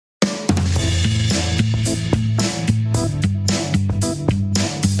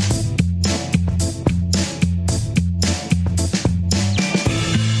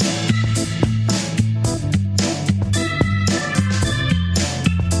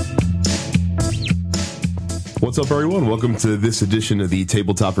What's up, everyone? Welcome to this edition of the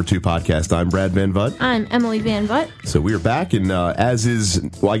Tabletop for Two podcast. I'm Brad Van Vutt. I'm Emily Van Vutt. So we are back, and as is,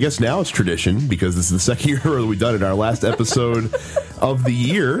 well, I guess now it's tradition, because this is the second year that we've done it. Our last episode of the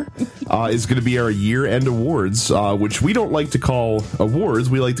year is going to be our year-end awards, which we don't like to call awards.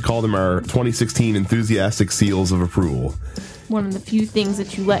 We like to call them our 2016 enthusiastic seals of approval. One of the few things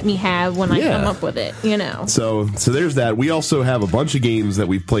that you let me have when I come up with it, you know. So there's that. We also have a bunch of games that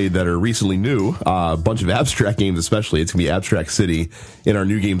we've played that are recently new, a bunch of abstract games especially. It's going to be Abstract City in our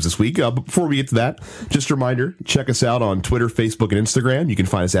new games this week. But before we get to that, just a reminder, check us out on Twitter, Facebook, and Instagram. You can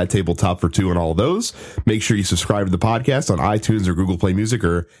find us at Tabletop for Two on all of those. Make sure you subscribe to the podcast on iTunes or Google Play Music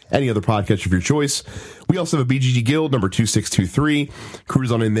or any other podcast of your choice. We also have a BGG Guild, number 2623.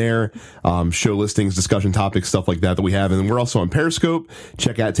 Cruise on in there, show listings, discussion topics, stuff like that we have. And then we're also on Periscope.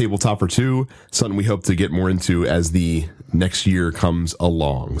 Check out Tabletop for Two, something we hope to get more into as the next year comes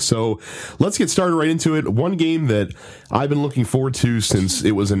along. So let's get started right into it. One game that I've been looking forward to since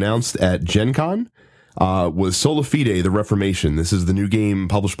it was announced at Gen Con was Sola Fide, The Reformation. This is the new game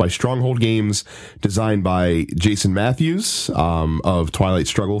published by Stronghold Games, designed by Jason Matthews of Twilight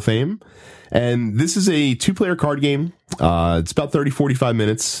Struggle fame. And this is a two-player card game. It's about 30-45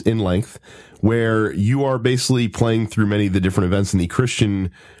 minutes in length, where you are basically playing through many of the different events in the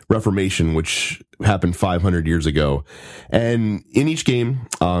Christian Reformation, which happened 500 years ago. And in each game,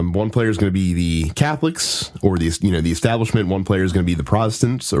 one player is going to be the Catholics, or the establishment. One player is going to be the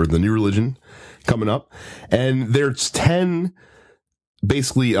Protestants, or the new religion coming up. And there's 10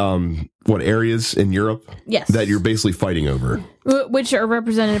 basically areas in Europe that you're basically fighting over, which are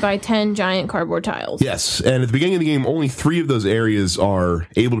represented by 10 giant cardboard tiles. Yes, and at the beginning of the game, only 3 of those areas are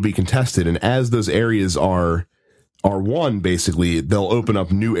able to be contested, and as those areas are won, basically they'll open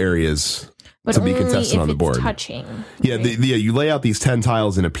up new areas to be contested on the board. Touching. Yeah, right? You lay out these 10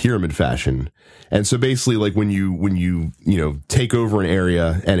 tiles in a pyramid fashion. And so basically, like when you take over an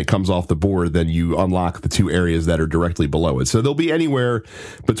area and it comes off the board, then you unlock the 2 areas that are directly below it. So there'll be anywhere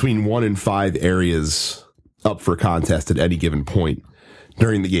between 1 and 5 areas up for contest at any given point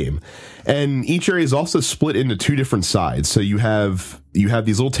during the game. And each area is also split into 2 different sides. So you have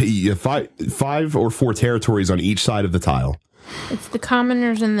these little you have 5 or 4 territories on each side of the tile. It's the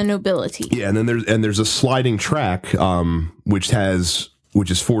commoners and the nobility. Yeah, and then there's a sliding track, which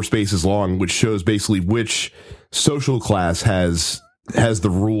is 4 spaces long, which shows basically which social class has the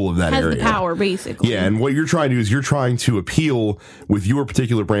rule of that area. Has the power, basically. Yeah, and what you're trying to do is you're trying to appeal with your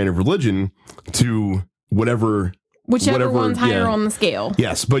particular brand of religion to whichever one's higher on the scale.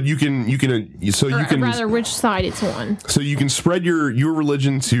 Yes, but you can rather which side it's on. So you can spread your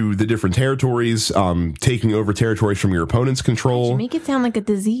religion to the different territories, taking over territories from your opponent's control. You make it sound like a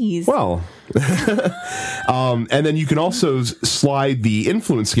disease. Well, and then you can also slide the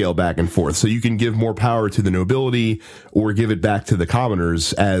influence scale back and forth, so you can give more power to the nobility or give it back to the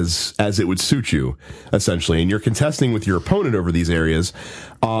commoners as it would suit you, essentially. And you're contesting with your opponent over these areas.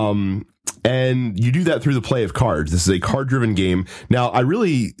 And you do that through the play of cards. This is a card-driven game. Now, I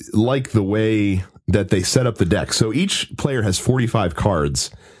really like the way that they set up the deck. So each player has 45 cards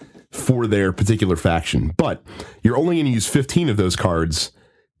for their particular faction, but you're only going to use 15 of those cards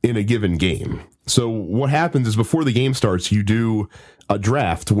in a given game. So what happens is before the game starts, you do a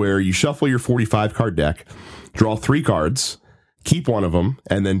draft where you shuffle your 45-card deck, draw 3 cards, keep one of them,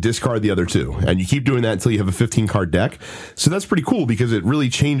 and then discard the other 2. And you keep doing that until you have a 15-card deck. So that's pretty cool because it really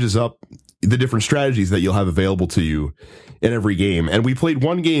changes up the different strategies that you'll have available to you in every game. And we played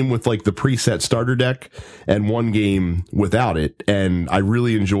one game with like the preset starter deck and one game without it. And I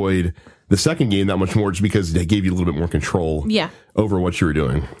really enjoyed the second game that much more just because it gave you a little bit more control over what you were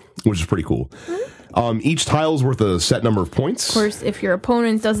doing, which is pretty cool. Mm-hmm. Each tile is worth a set number of points. Of course, if your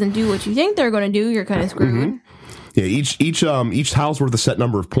opponent doesn't do what you think they're going to do, you're kind of screwed. Mm-hmm. Yeah, each tile's worth a set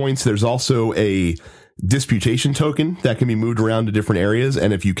number of points. There's also a disputation token that can be moved around to different areas,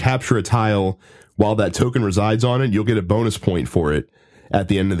 and if you capture a tile while that token resides on it, you'll get a bonus point for it at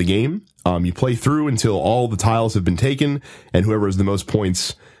the end of the game. You play through until all the tiles have been taken, and whoever has the most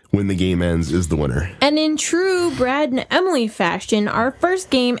points when the game ends is the winner. And in true Brad and Emily fashion, our first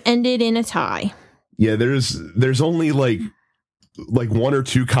game ended in a tie. Yeah, there's only like 1 or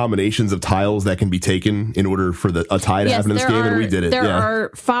 2 combinations of tiles that can be taken in order for a tie to happen in this game, and we did it. There are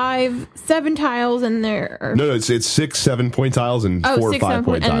 7 tiles, and there are... No, it's 6 7-point tiles and 4 or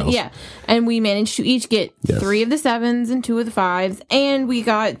 5-point tiles. And we managed to each get 3 of the 7s and 2 of the 5s, and we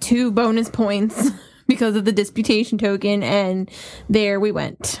got 2 bonus points because of the disputation token, and there we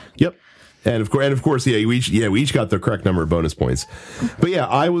went. Yep. And of course, we each got the correct number of bonus points. But yeah,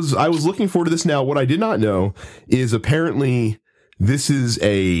 I was looking forward to this. Now, what I did not know is apparently this is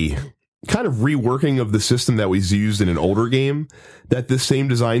a kind of reworking of the system that was used in an older game that this same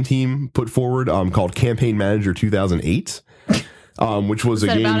design team put forward, called Campaign Manager 2008. Which was a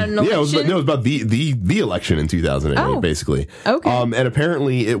game. It was about the election in 2008, basically. Okay. And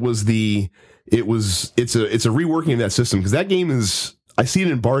apparently it's a reworking of that system, because that game is, I see it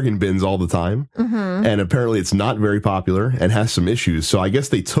in bargain bins all the time, and apparently it's not very popular and has some issues. So I guess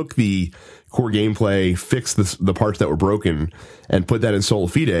they took the core gameplay, fixed the parts that were broken, and put that in Sola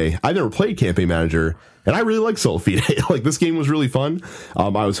Fide. I never played Campaign Manager, and I really like Sola Fide. Like, this game was really fun.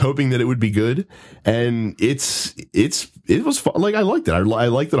 I was hoping that it would be good, and it was fun. Like, I liked it. I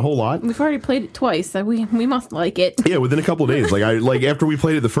liked it a whole lot. We've already played it twice, so we must like it. Yeah, within a couple of days. Like after we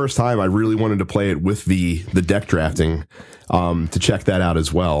played it the first time, I really wanted to play it with the deck drafting, to check that out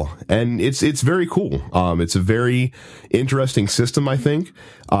as well. And it's very cool. It's a very interesting system, I think.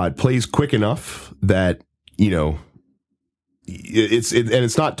 It plays quick enough that,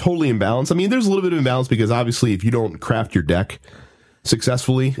 it's not totally imbalanced. I mean, there's a little bit of imbalance, because obviously if you don't craft your deck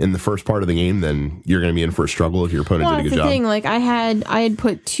successfully in the first part of the game, then you're going to be in for a struggle if your opponent did a good job. Thing. Like, I had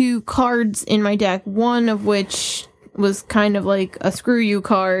put 2 cards in my deck, one of which was kind of like a screw you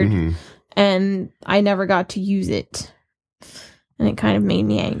card, and I never got to use it. And it kind of made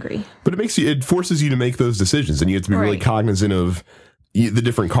me angry. But it forces you to make those decisions, and you have to be really cognizant of the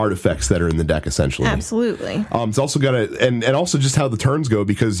different card effects that are in the deck, essentially. Absolutely. It's also got and also just how the turns go,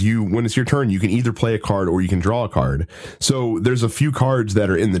 because when it's your turn, you can either play a card or you can draw a card. So there's a few cards that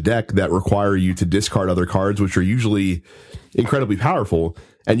are in the deck that require you to discard other cards, which are usually incredibly powerful.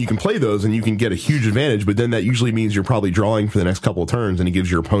 And you can play those and you can get a huge advantage, but then that usually means you're probably drawing for the next couple of turns, and it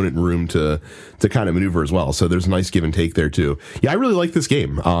gives your opponent room to kind of maneuver as well. So there's a nice give and take there too. Yeah, I really like this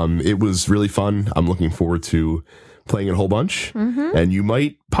game. It was really fun. I'm looking forward to playing it a whole bunch, and you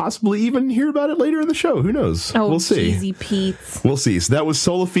might possibly even hear about it later in the show. Who knows? Oh, we'll see. Cheesy Pete's. We'll see. So that was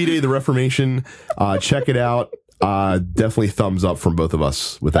Sola Fide, the Reformation. Check it out. Definitely thumbs up from both of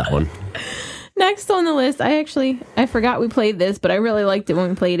us with that one. Next on the list, I forgot we played this, but I really liked it when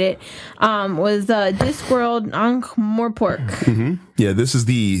we played it, was Discworld Ankh-Morpork. Yeah, this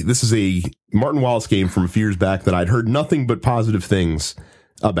is a Martin Wallace game from a few years back that I'd heard nothing but positive things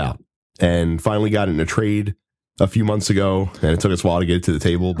about, and finally got it in a trade a few months ago, and it took us a while to get it to the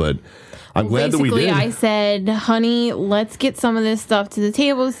table, but I'm glad that we did. I said, honey, let's get some of this stuff to the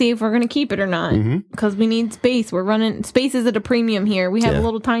table to see if we're going to keep it or not, because we need space. We're running space is at a premium here. We have a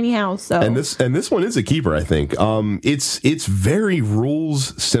little tiny house, so and this one is a keeper, I think. It's very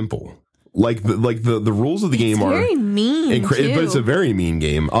rules simple. Like the rules of the game are very mean, but it's a very mean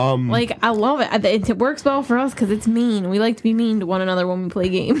game. Like, I love it. It works well for us because it's mean. We like to be mean to one another when we play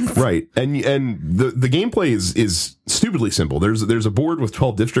games. Right, and the gameplay is stupidly simple. There's a board with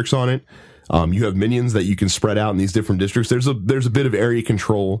 12 districts on it. You have minions that you can spread out in these different districts. There's a bit of area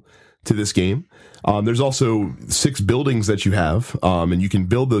control to this game. There's also 6 buildings that you have, and you can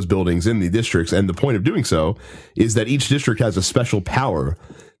build those buildings in the districts. And the point of doing so is that each district has a special power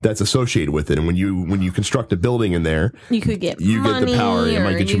that's associated with it. And when you construct a building in there, you get the power. It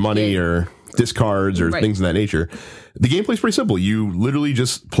might get you money or discards or things of that nature. The gameplay's pretty simple. You literally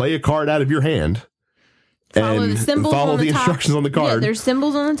just play a card out of your hand. Follow the instructions on the card. Yeah, there's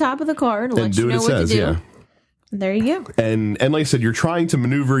symbols on the top of the card. Let you know what to do. Yeah. There you go. And like I said, you're trying to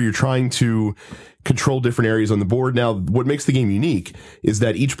maneuver, you're trying to control different areas on the board. Now, what makes the game unique is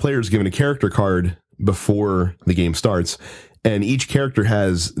that each player is given a character card before the game starts, and each character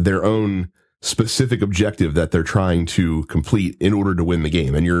has their own specific objective that they're trying to complete in order to win the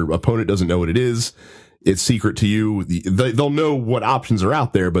game. And your opponent doesn't know what it is. It's secret to you. They'll know what options are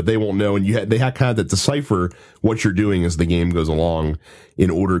out there, but they won't know. And they have kind of to decipher what you're doing as the game goes along in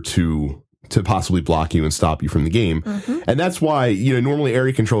order to possibly block you and stop you from the game. And that's why, normally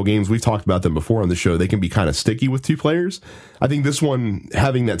area control games, we've talked about them before on the show, they can be kind of sticky with 2 players. I think this one,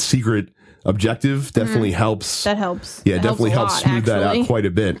 having that secret objective definitely helps. That helps. Yeah, it definitely helps smooth that out quite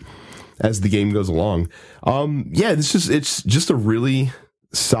a bit as the game goes along. It's just a really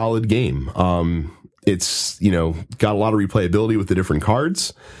solid game. It's, got a lot of replayability with the different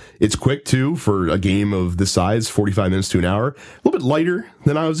cards. It's quick too for a game of this size, 45 minutes to an hour. A little bit lighter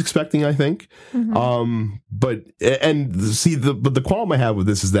than I was expecting, I think. But the qualm I have with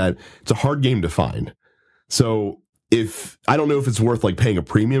this is that it's a hard game to find. So I don't know if it's worth like paying a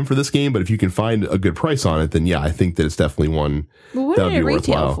premium for this game, but if you can find a good price on it, then yeah, I think that it's definitely one that would be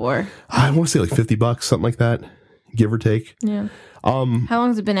worthwhile. For? I want to say like $50, something like that, give or take. Yeah. How long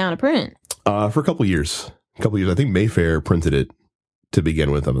has it been out of print? For a couple years. I think Mayfair printed it to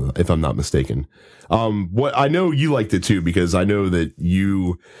begin with, if I'm not mistaken. What I know you liked it too, because I know that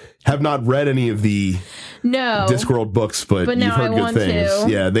you have not read any of the Discworld books, but you've heard good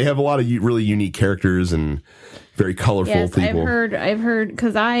things. Yeah, they have a lot of really unique characters and very colorful people. I've heard,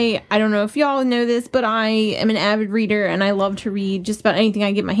 because I don't know if y'all know this, but I am an avid reader and I love to read just about anything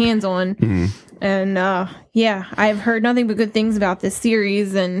I get my hands on. Mm-hmm. And I've heard nothing but good things about this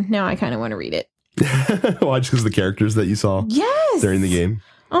series, and now I kind of want to read it. Why? Just because of the characters that you saw during the game?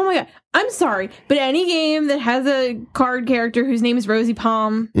 Oh my god. I'm sorry, but any game that has a card character whose name is Rosie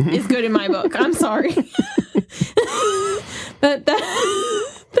Palm is good in my book. I'm sorry. that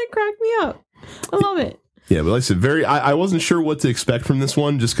cracked me up. I love it. Yeah, but like I said, I wasn't sure what to expect from this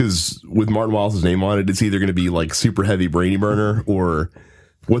one, just because with Martin Wallace's name on it, it's either going to be like super heavy brainy burner or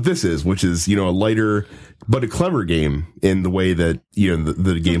what this is, which is, a lighter but a clever game in the way that,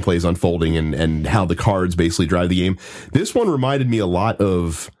 the gameplay is unfolding and how the cards basically drive the game. This one reminded me a lot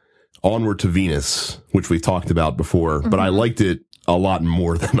of Onward to Venus, which we've talked about before, but I liked it a lot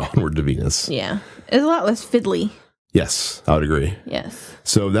more than Onward to Venus. Yeah. It's a lot less fiddly. Yes, I would agree. Yes.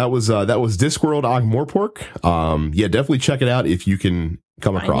 So that was Discworld Ankh-Morpork. Yeah, definitely check it out if you can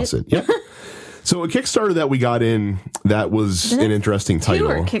come across it. Yep. So a Kickstarter that we got in, that was an interesting title.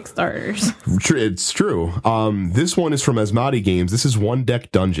 Fewer Kickstarters. It's true. This one is from Asmati Games. This is One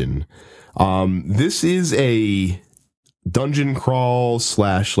Deck Dungeon. This is a dungeon crawl /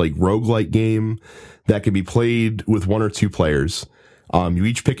 roguelike game that can be played with 1 or 2 players. You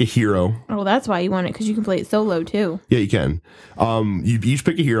each pick a hero. Oh, that's why you want it, because you can play it solo too. Yeah, you can. You each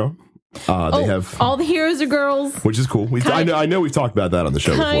pick a hero. They have all the heroes are girls, which is cool. I know we've talked about that on the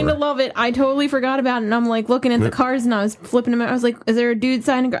show. Kind of love it. I totally forgot about it, and I'm like looking at the cards, and I was flipping them out. I was like, "Is there a dude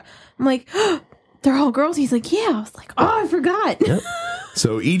side and girl?" I'm like, oh, "They're all girls." He's like, "Yeah." I was like, "Oh, I forgot." Yep.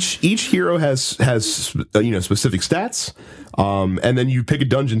 So each hero has specific stats, and then you pick a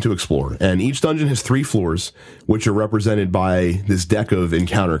dungeon to explore. And each dungeon has 3 floors, which are represented by this deck of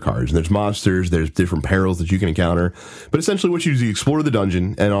encounter cards. And there's monsters, there's different perils that you can encounter. But essentially what you do is you explore the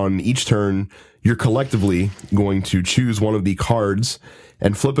dungeon, and on each turn, you're collectively going to choose one of the cards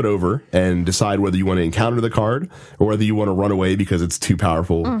and flip it over and decide whether you want to encounter the card or whether you want to run away because it's too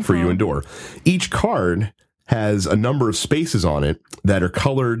powerful for you to endure. Each card has a number of spaces on it that are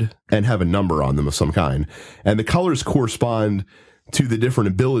colored and have a number on them of some kind. And the colors correspond to the different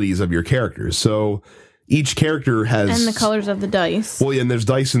abilities of your characters. So each character has... And the colors of the dice. Well, yeah, and there's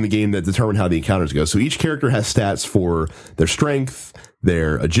dice in the game that determine how the encounters go. So each character has stats for their strength,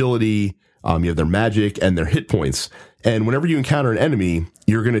 their agility, you have their magic, and their hit points. And whenever you encounter an enemy,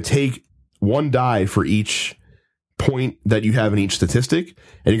 you're going to take 1 die for each point that you have in each statistic,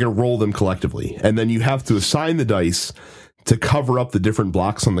 and you're going to roll them collectively. And then you have to assign the dice to cover up the different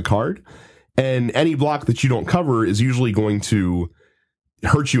blocks on the card. And any block that you don't cover is usually going to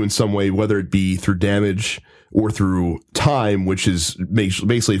hurt you in some way, whether it be through damage or through time, which is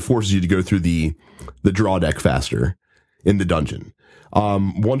basically forces you to go through the draw deck faster in the dungeon.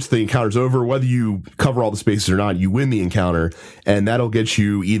 Once the encounter's over, whether you cover all the spaces or not, you win the encounter, and that'll get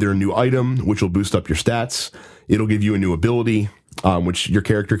you either a new item, which will boost up your stats. It'll give you a new ability, which your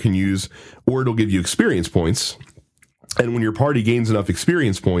character can use, or it'll give you experience points. And when your party gains enough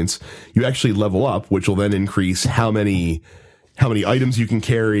experience points, you actually level up, which will then increase how many items you can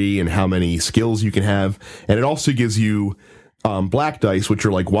carry and how many skills you can have. And it also gives you black dice, which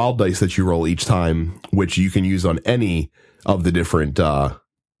are like wild dice that you roll each time, which you can use on any of the different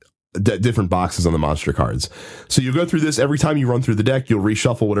boxes on the monster cards. So you'll go through this every time you run through the deck. You'll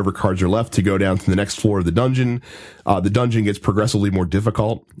reshuffle whatever cards are left to go down to the next floor of the dungeon. The dungeon gets progressively more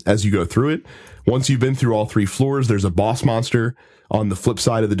difficult as you go through it. Once you've been through all 3 floors, there's a boss monster on the flip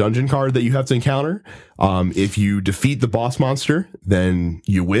side of the dungeon card that you have to encounter. If you defeat the boss monster, then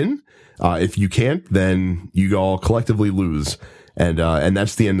you win. If you can't, then you all collectively lose. And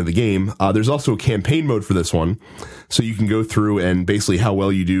that's the end of the game. There's also a campaign mode for this one. So you can go through, and basically how well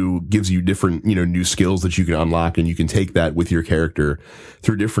you do gives you different, new skills that you can unlock, and you can take that with your character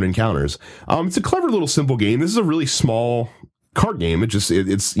through different encounters. It's a clever little simple game. This is a really small card game. It's just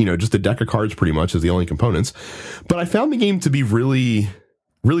a deck of cards pretty much is the only components. But I found the game to be really,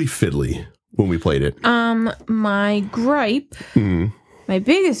 really fiddly when we played it. My gripe, my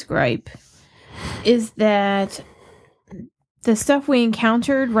biggest gripe is that the stuff we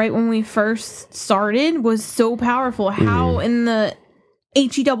encountered right when we first started was so powerful. How in the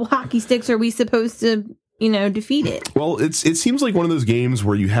HE double hockey sticks are we supposed to, defeat it? Well, it seems like one of those games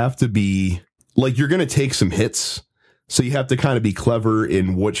where you have to be, like, you're going to take some hits. So you have to kind of be clever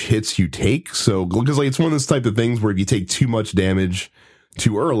in which hits you take. So, because it's one of those type of things where if you take too much damage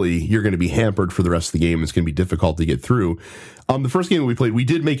too early, you're going to be hampered for the rest of the game. It's going to be difficult to get through. The first game we played, we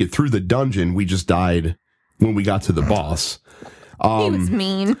did make it through the dungeon. We just died when we got to the boss. He was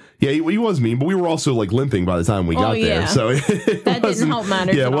mean. Yeah, he was mean, but we were also like limping by the time we got there. So that didn't help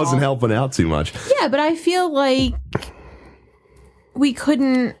matters. Yeah, it wasn't helping out too much. Yeah, but I feel like we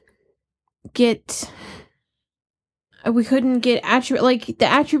couldn't get the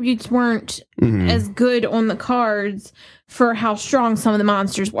attributes weren't as good on the cards for how strong some of the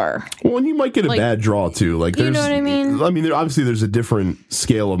monsters were. Well, and you might get a bad draw too. Like, you know what I mean? I mean, obviously there's a different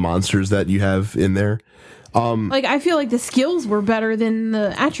scale of monsters that you have in there. Like, I feel like the skills were better than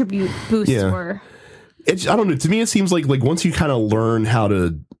the attribute boosts were. I don't know. To me, it seems like once you kind of learn how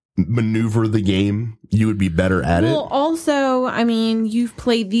to maneuver the game, you would be better at it. Well, also, I mean, you've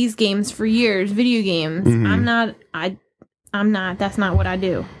played these games for years, video games. I'm not, that's not what I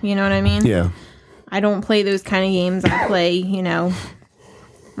do. You know what I mean? Yeah. I don't play those kind of games. I play,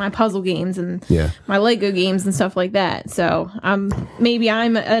 my puzzle games and my Lego games and stuff like that. So maybe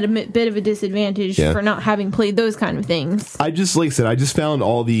I'm at a bit of a disadvantage for not having played those kind of things. I just found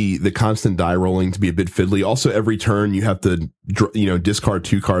all the constant die rolling to be a bit fiddly. Also, every turn you have to discard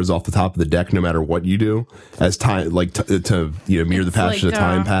 2 cards off the top of the deck no matter what you do, as time to mirror the passage of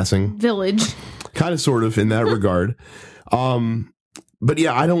time passing. Village, kind of sort of in that regard. But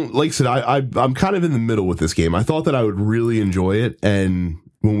yeah, I don't, like I said, I'm kind of in the middle with this game. I thought that I would really enjoy it, and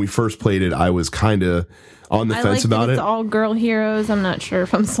when we first played it, I was kind of on the fence about it. It's all girl heroes. I'm not sure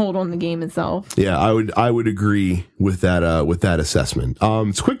if I'm sold on the game itself. Yeah, I would agree with that assessment.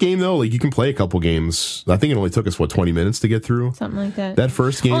 It's a quick game though. Like, you can play a couple games. I think it only took us 20 minutes to get through. Something like that. That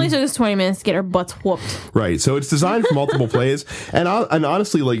first game only took us 20 minutes to get our butts whooped. Right. So it's designed for multiple plays, and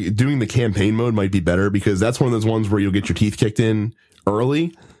honestly, like, doing the campaign mode might be better, because that's one of those ones where you'll get your teeth kicked in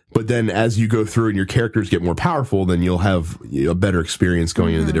early. But then as you go through and your characters get more powerful, then you'll have a better experience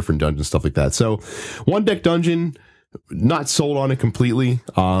going into the different dungeons, stuff like that. So, one deck dungeon, not sold on it completely.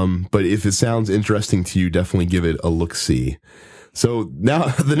 But if it sounds interesting to you, definitely give it a look-see. So now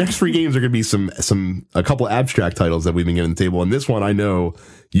the next 3 games are going to be a couple abstract titles that we've been getting on the table. And this one I know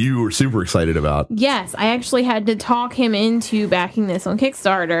you were super excited about. Yes, I actually had to talk him into backing this on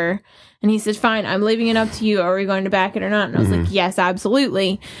Kickstarter. And he said, fine, I'm leaving it up to you. Are we going to back it or not? And I was like, yes,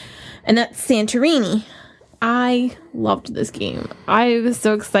 absolutely. And that's Santorini. I loved this game. I was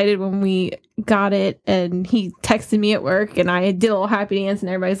so excited when we got it, and he texted me at work, and I did a little happy dance, and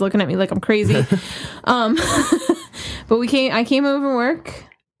everybody's looking at me like I'm crazy. But I came over work,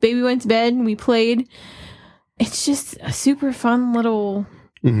 baby went to bed, and we played. It's just a super fun little,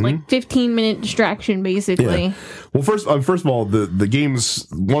 like, 15-minute distraction, basically. Yeah. Well, first of all, the games,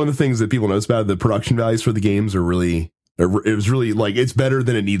 one of the things that people notice about it, the production values for the games are really, it was really, like, it's better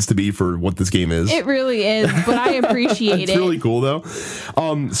than it needs to be for what this game is. It really is, but I appreciate it. It's really cool, though.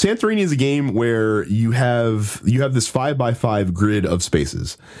 Santorini is a game where you have this 5x5 grid of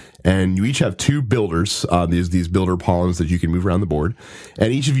spaces, and you each have 2 builders, these builder pawns that you can move around the board,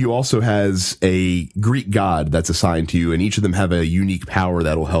 and each of you also has a Greek god that's assigned to you, and each of them have a unique power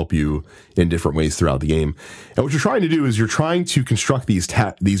that will help you in different ways throughout the game. And what you're trying to do is you're trying to construct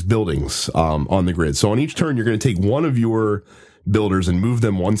these buildings on the grid. So on each turn, you're going to take one of your builders and move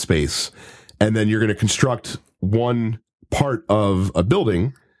them 1 space, and then you're going to construct one part of a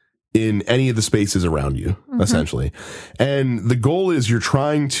building in any of the spaces around you, essentially. And the goal is you're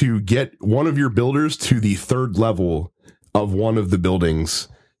trying to get one of your builders to the 3rd level of one of the buildings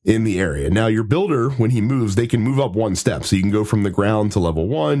in the area. Now, your builder, when he moves, they can move up 1 step. So you can go from the ground to level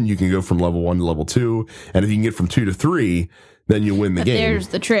 1, you can go from level 1 to level 2, and if you can get from 2 to 3, then you win the game. There's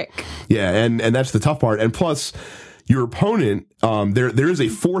the trick. Yeah, and that's the tough part. And plus, your opponent, there is a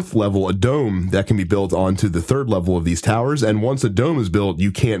 4th level, a dome that can be built onto the 3rd level of these towers. And once a dome is built,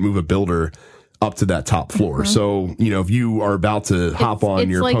 you can't move a builder up to that top floor. So, if you are about to hop on,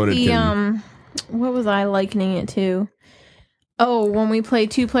 your like opponent can. What was I likening it to? Oh, when we play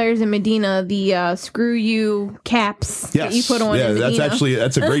 2 players in Medina, the screw you caps that you put on in Medina.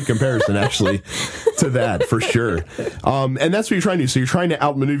 That's a great comparison, actually, to that, for sure. And that's what you're trying to do. So you're trying to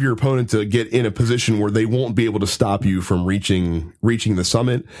outmaneuver your opponent to get in a position where they won't be able to stop you from reaching the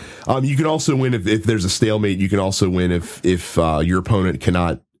summit. You can also win if there's a stalemate. You can also win if your opponent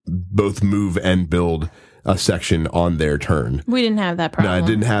cannot both move and build a section on their turn. We didn't have that problem. No, it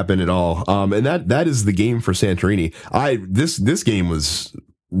didn't happen at all. And that is the game for Santorini. This game was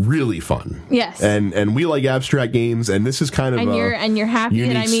really fun. Yes. And we like abstract games, and this is kind of you're happy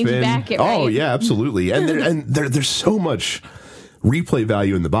that I made you back it, right? Oh yeah, absolutely. And there's so much replay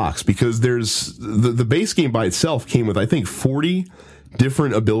value in the box, because there's the base game by itself came with, I think, 40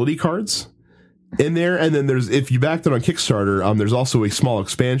 different ability cards. in there. And then if you backed it on Kickstarter, there's also a small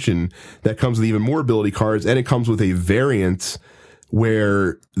expansion that comes with even more ability cards, and it comes with a variant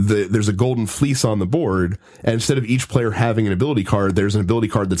where there's a golden fleece on the board, and instead of each player having an ability card, there's an ability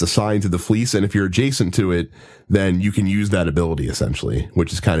card that's assigned to the fleece, and if you're adjacent to it, then you can use that ability, essentially,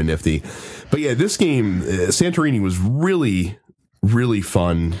 which is kind of nifty. But yeah, this game, Santorini, was really, really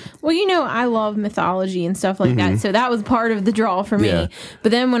fun. Well, I love mythology and stuff like that, so that was part of the draw for me. Yeah.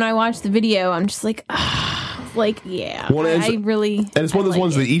 But then when I watched the video, I'm just like, yeah, well, I really... And it's one of those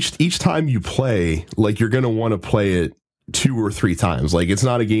ones that each time you play, like, you're going to want to play it 2 or 3 times. Like, it's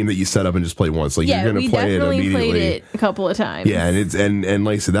not a game that you set up and just play once. Like, you're going to play it immediately. Played it a couple of times. Yeah, and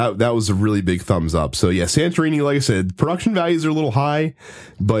like I said, that was a really big thumbs up. So yeah, Santorini, like I said, production values are a little high,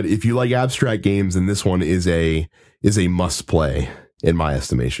 but if you like abstract games, then this one is a must play in my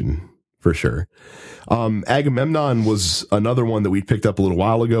estimation, for sure. Agamemnon was another one that we picked up a little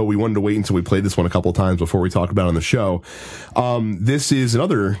while ago. We wanted to wait until we played this one a couple of times before we talked about it on the show. This is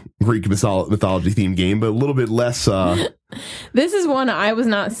another Greek mythology themed game, but a little bit less. This is one I was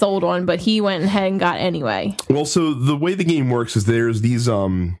not sold on, but he went ahead and got anyway. Well, so the way the game works is there's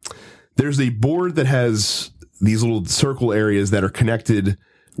a board that has these little circle areas that are connected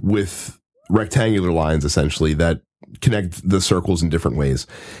with rectangular lines, essentially, that connect the circles in different ways.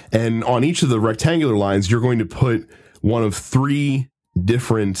 And on each of the rectangular lines, you're going to put one of 3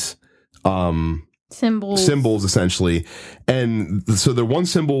 different symbols, essentially. And so the one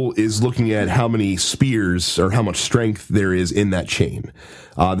symbol is looking at how many spears or how much strength there is in that chain.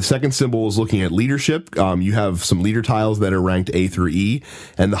 The second symbol is looking at leadership. You have some leader tiles that are ranked A through E,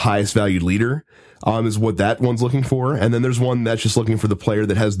 and the highest valued leader is what that one's looking for. And then there's one that's just looking for the player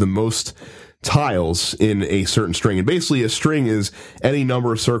that has the most tiles in a certain string. And basically a string is any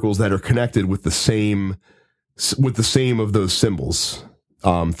number of circles that are connected with the same of those symbols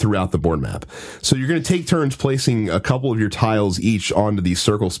throughout the board map. So you're going to take turns placing a couple of your tiles each onto these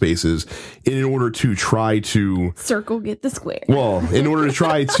circle spaces in order to try to get the square. Well, in order to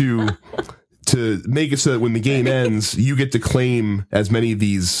try to make it so that when the game ends, you get to claim as many of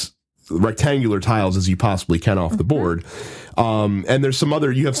these rectangular tiles as you possibly can off the board. And there's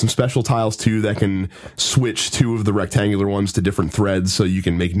you have some special tiles too that can switch 2 of the rectangular ones to different threads, so you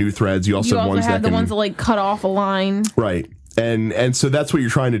can make new threads. You also have ones that ones that like cut off a line. Right. And so that's what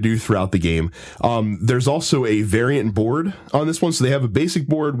you're trying to do throughout the game. There's also a variant board on this one. So they have a basic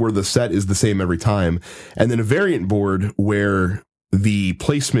board where the set is the same every time, and then a variant board where the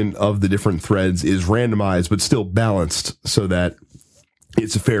placement of the different threads is randomized but still balanced so that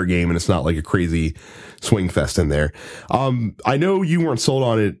it's a fair game and it's not like a crazy swing fest in there. I know you weren't sold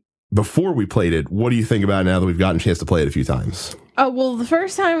on it before we played it. What do you think about it now that we've gotten a chance to play it a few times? Oh, well, the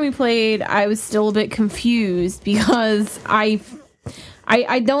first time we played, I was still a bit confused because I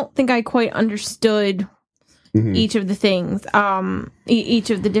don't think I quite understood each of the things, each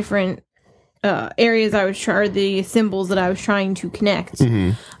of the different areas the symbols that I was trying to connect.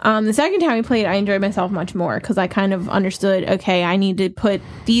 The second time we played, I enjoyed myself much more because I kind of understood, okay, I need to put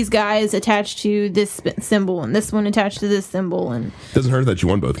these guys attached to this symbol and this one attached to this symbol. And doesn't hurt that you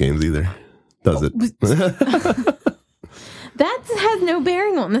won both games either, does it? That has no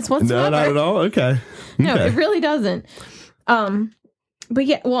bearing on this whatsoever. No, not at all. Okay. No, it really doesn't. But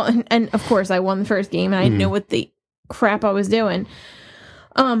yeah, well, and of course I won the first game and I didn't know what the crap I was doing.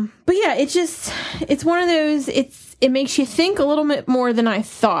 But yeah, it's one of those, it makes you think a little bit more than I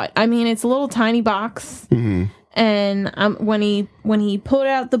thought. I mean, it's a little tiny box. And when he pulled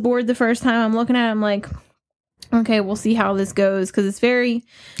out the board the first time, I'm looking at it, I'm like, okay, we'll see how this goes, because it's very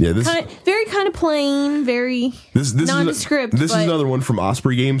kind of plain, very nondescript. This is another one from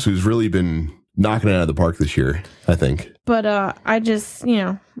Osprey Games, who's really been knocking it out of the park this year, I think. But I just,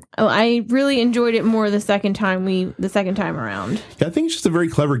 I really enjoyed it more the second time around. Yeah, I think it's just a very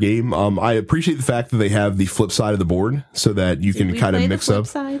clever game. I appreciate the fact that they have the flip side of the board so that you can kind of mix up.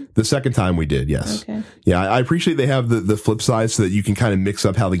 The second time we did, yes. Okay. Yeah, I appreciate they have the flip side so that you can kind of mix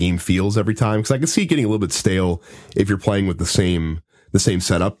up how the game feels every time, because I can see it getting a little bit stale if you're playing with the same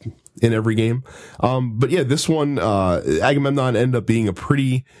setup in every game. But yeah, this one, Agamemnon ended up being a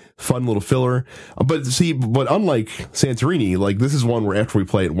pretty fun little filler. But unlike Santorini, like, this is one where after we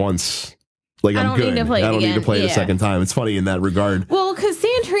play it once, like, I'm good. I don't need to play it a second time. It's funny in that regard. Well, because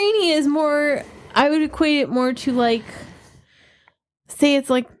Santorini is more, I would equate it more to, like, say it's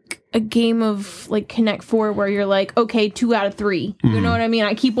like a game of like Connect 4 where you're like, okay, 2 out of 3. You know what I mean?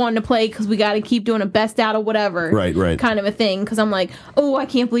 I keep wanting to play because we got to keep doing a best out of whatever. Right. Kind of a thing. Because I'm like, oh, I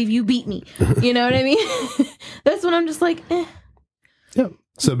can't believe you beat me. You know what I mean? That's when I'm just like, eh. Yeah.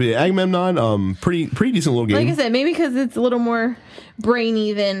 So, but yeah, Agamemnon, pretty decent little game. Like I said, maybe because it's a little more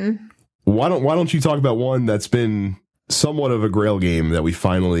brainy than why don't you talk about one that's been somewhat of a grail game that we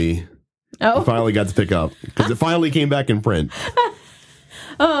finally got to pick up because it finally came back in print.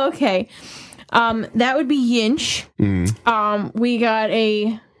 Oh, okay. That would be Yinch. We got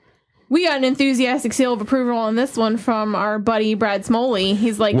an enthusiastic seal of approval on this one from our buddy Brad Smoley.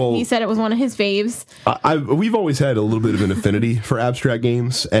 He's like, he said it was one of his faves. We've always had a little bit of an affinity for abstract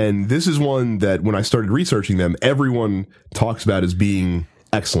games, and this is one that when I started researching them, everyone talks about as being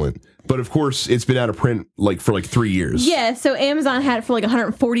excellent. But of course, it's been out of print for 3 years. Yeah, so Amazon had it for like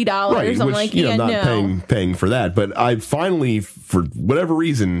 $140. Right, I'm which, like, not paying for that. But I finally, for whatever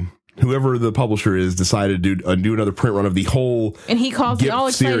reason, whoever the publisher is, decided to do another print run of the whole and he calls me all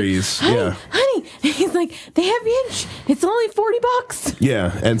excited. Series. Honey, he's like, they have Yinch. It's only $40.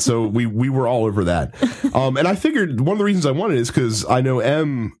 Yeah, and so we were all over that. And I figured one of the reasons I wanted it is because I know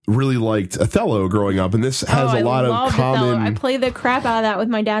Em really liked Othello growing up, and this has a lot of common. Othello. I play the crap out of that with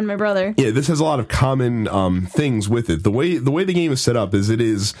my dad and my brother. Yeah, this has a lot of common things with it. The way the game is set up is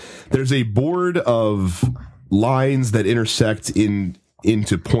there's a board of lines that intersect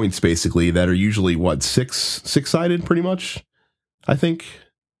into points basically that are usually six-sided pretty much. I think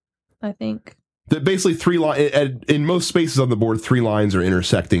that basically in most spaces on the board, 3 lines are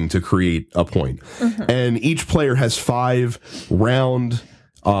intersecting to create a point. And each player has 5 round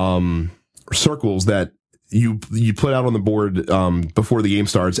circles that you put out on the board before the game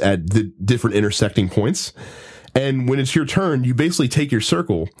starts at the different intersecting points. And when it's your turn, you basically take your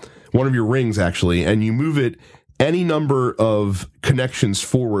circle, one of your rings actually, and you move it any number of connections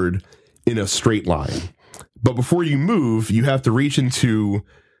forward in a straight line. But before you move, you have to reach into,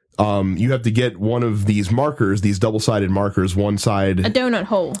 you have to get one of these markers, these double-sided markers, one side. A donut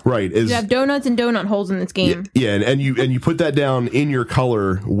hole. Right. You have donuts and donut holes in this game. Yeah, and you put that down in your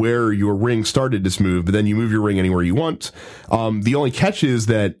color where your ring started to move, but then you move your ring anywhere you want. The only catch is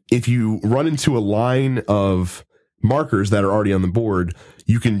that if you run into a line of markers that are already on the board,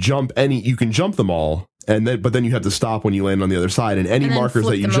 you can jump them all. But then you have to stop when you land on the other side, and any markers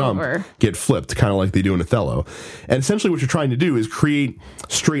that you jump get flipped, kind of like they do in Othello. And essentially what you're trying to do is create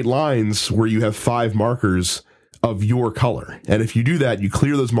straight lines where you have 5 markers of your color. And if you do that, you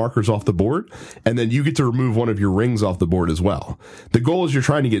clear those markers off the board, and then you get to remove one of your rings off the board as well. The goal is you're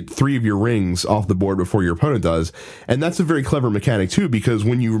trying to get 3 of your rings off the board before your opponent does. And that's a very clever mechanic too, because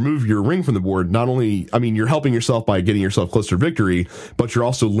when you remove your ring from the board, you're helping yourself by getting yourself closer to victory, but you're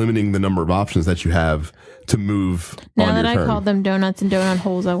also limiting the number of options that you have to move now on your that turn. I called them donuts and donut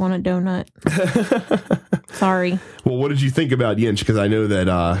holes, I want a donut. Sorry. Well, what did you think about Yinch? Because I know that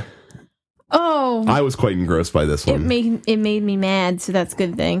I was quite engrossed by this one. It made me mad, so that's a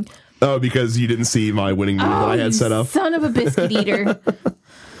good thing. Oh, because you didn't see my winning move that I had set up? Son of a biscuit eater.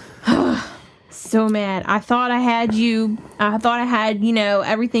 So mad. I thought I had you. I thought I had,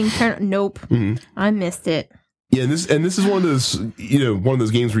 everything turned. Nope. I missed it. Yeah, and this is one of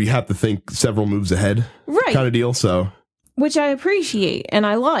those games where you have to think several moves ahead, right? Kind of deal. So, which I appreciate and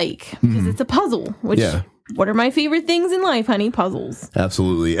I like because it's a puzzle. Which, what are my favorite things in life, honey? Puzzles.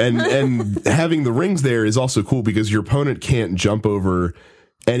 Absolutely, and having the rings there is also cool because your opponent can't jump over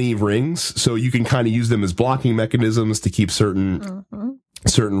any rings, so you can kind of use them as blocking mechanisms to keep certain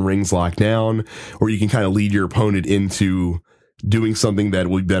rings locked down, or you can kind of lead your opponent into doing something that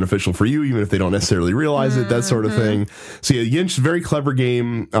will be beneficial for you, even if they don't necessarily realize it, that sort of thing. So yeah, Yinch, very clever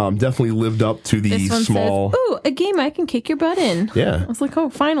game. Definitely lived up to the small. Says, ooh, a game I can kick your butt in. Yeah. I was like, oh,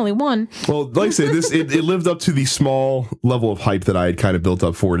 finally one. Well, like I say, it lived up to the small level of hype that I had kind of built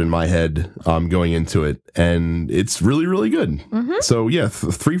up for it in my head going into it, and it's really, really good. So yeah,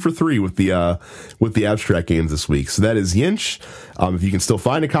 3 for 3 with the abstract games this week. So that is Yinch. If you can still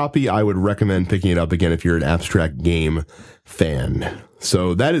find a copy, I would recommend picking it up again if you're an abstract game fan.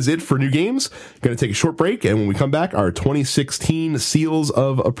 So that is it for new games. Going to take a short break, and when we come back, our 2016 seals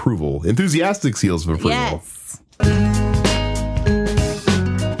of approval, enthusiastic seals of approval. Yes.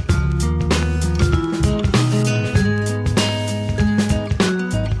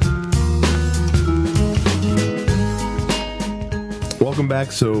 Welcome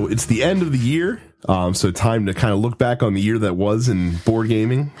back. So it's the end of the year. So time to kind of look back on the year that was in board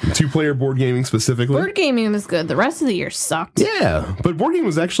gaming, 2-player board gaming specifically. Board gaming was good. The rest of the year sucked. Yeah, but board gaming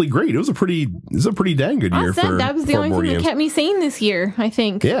was actually great. It was a pretty dang good year for that was the only thing that kept me sane this year, I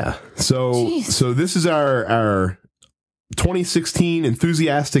think. Yeah. So this is our 2016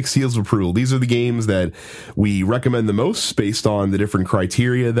 enthusiastic seals of approval. These are the games that we recommend the most based on the different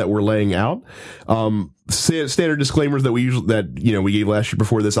criteria that we're laying out. Standard disclaimers that we gave last year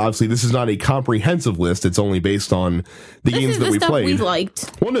before this. Obviously, this is not a comprehensive list. It's only based on the games that we played. We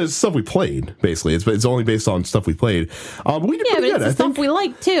liked. Well, no, it's stuff we played. Basically, it's only based on stuff we played. But we did pretty good. It's stuff we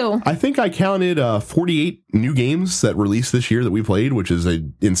liked too. I think I counted 48 new games that released this year that we played, which is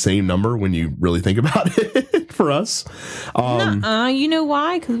an insane number when you really think about it for us. You know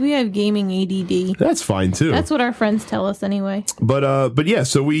why? Because we have gaming ADD. That's fine too. That's what our friends tell us anyway. But yeah,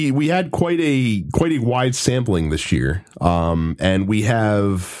 so we had quite a wide sampling this year, and we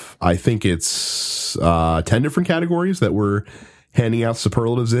have, I think it's 10 different categories that we're handing out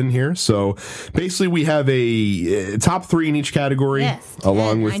superlatives in here. So basically, we have a top 3 in each category,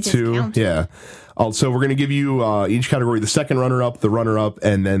 along with 2. Counted. Yeah. So we're going to give you each category the second runner-up, the runner-up,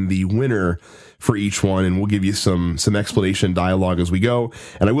 and then the winner for each one, and we'll give you some explanation dialogue as we go.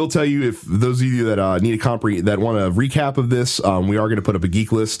 And I will tell you, if those of you that need that want a recap of this, we are going to put up a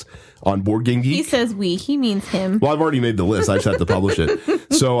geek list on Board Game Geek. He says we. He means him. Well, I've already made the list. I just have to publish it.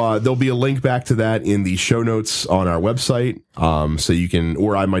 So there'll be a link back to that in the show notes on our website. So you can,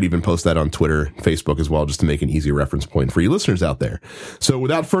 or I might even post that on Twitter, Facebook as well, just to make an easy reference point for you listeners out there. So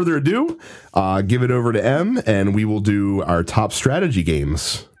without further ado, give it over to Em, and we will do our top strategy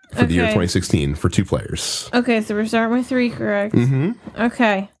games for the year 2016 for 2 players. Okay, so we're starting with 3, correct? Mm-hmm.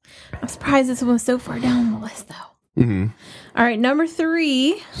 Okay. I'm surprised this was so far down the list, though. Mm-hmm. All right, number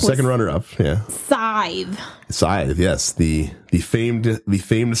 3. Second runner-up, yeah. Scythe. Scythe, yes. The famed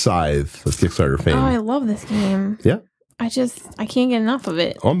Scythe of Kickstarter fame. Oh, I love this game. Yeah. I can't get enough of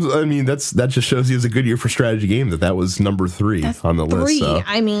it. I mean, that just shows you it's a good year for strategy game that was number 3 on the list. So.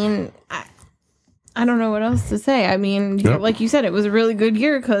 I mean, I don't know what else to say. I mean, like you said, it was a really good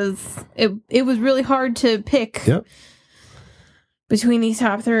year because it was really hard to pick between these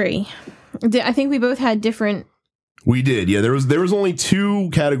top 3. I think we both had different. We did, yeah. There was only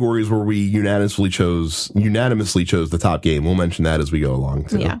 2 categories where we unanimously chose the top game. We'll mention that as we go along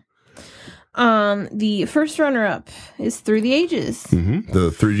too. Yeah. The first runner-up is Through the Ages. Mm-hmm.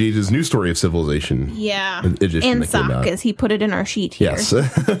 The Through the Ages New Story of Civilization. Yeah. And Sock, as he put it in our sheet here. Yes.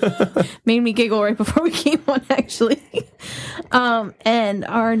 Made me giggle right before we came on, actually. And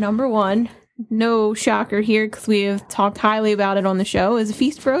our number 1, no shocker here because we have talked highly about it on the show, is A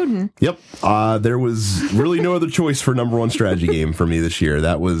Feast for Odin. Yep. There was really no other choice for number 1 strategy game for me this year.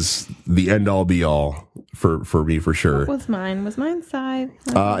 That was the end-all be-all for me, for sure. What was mine? Was mine Scythe?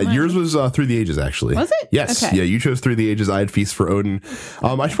 Yours was Through the Ages, actually. Was it? Yes. Okay. Yeah, you chose Through the Ages. I had Feast for Odin.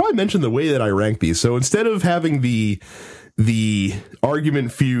 I should probably mention the way that I ranked these. So instead of having the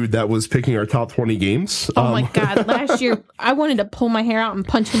argument feud that was picking our top 20 games. Oh my God. Last year, I wanted to pull my hair out and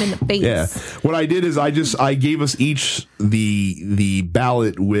punch him in the face. Yeah. What I did is I gave us each the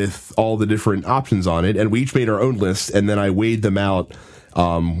ballot with all the different options on it, and we each made our own list, and then I weighed them out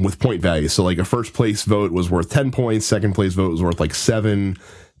with point values. So like a first place vote was worth 10 points, second place vote was worth like 7,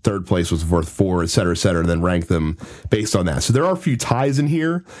 third place was worth 4, et cetera, and then rank them based on that. So there are a few ties in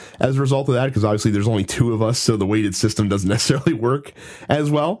here as a result of that, because obviously there's only 2 of us, so the weighted system doesn't necessarily work as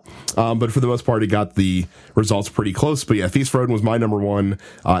well. But for the most part, it got the results pretty close. But yeah, Feast for Odin was my number 1,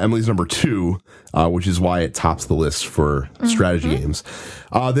 Emily's number 2, which is why it tops the list for strategy games.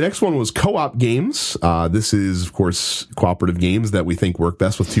 The next one was co-op games. This is, of course, cooperative games that we think work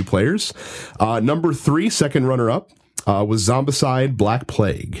best with 2 players. Number 3, second runner-up, was Zombicide Black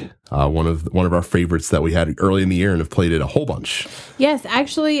Plague, one of our favorites that we had early in the year and have played it a whole bunch. Yes,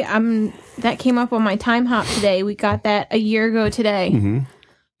 actually, that came up on my time hop today. We got that a year ago today. Mm-hmm.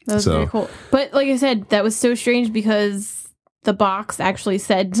 That was very cool. But like I said, that was so strange because the box actually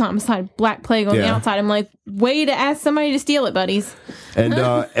said Zombicide Black Plague on the outside. I'm like, way to ask somebody to steal it, buddies. And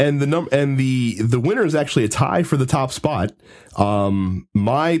the winner is actually a tie for the top spot.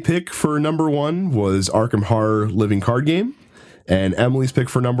 My pick for number 1 was Arkham Horror Living Card Game, and Emily's pick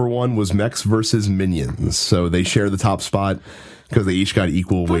for number 1 was Mechs vs. Minions. So they share the top spot because they each got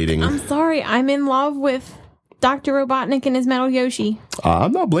equal weighting. I'm sorry, I'm in love with Dr. Robotnik and his Metal Yoshi.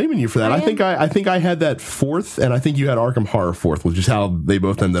 I'm not blaming you for that. I think I had that 4th, and I think you had Arkham Horror 4th, which is how they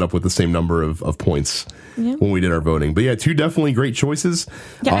both ended up with the same number of points when we did our voting. But yeah, 2 definitely great choices.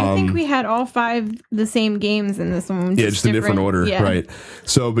 Yeah, I think we had all 5 the same games in this one. Just in different order, right?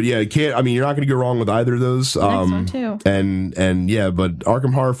 So, but yeah, you're not going to go wrong with either of those. Next one too. And yeah, but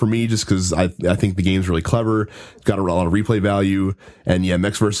Arkham Horror for me, just because I think the game's really clever, it's got a lot of replay value, and yeah,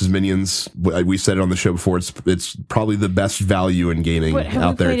 Mechs vs. Minions. We said it on the show before. It's probably the best value in gaming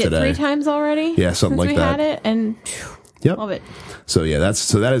out there today. Have we played it 3 times already? Yeah, something like that. Had it, and Yep. Love it. So yeah,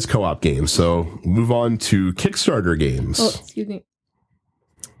 that is co-op games. So move on to Kickstarter games. Oh, excuse me.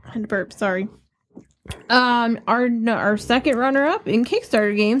 I had to burp. Sorry. Our second runner-up in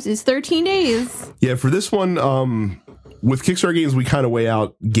Kickstarter games is 13 Days. Yeah, for this one, with Kickstarter games, we kind of weigh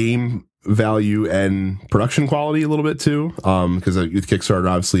out game value and production quality a little bit too. Because with Kickstarter,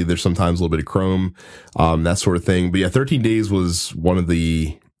 obviously, there's sometimes a little bit of Chrome, that sort of thing. But yeah, 13 Days was one of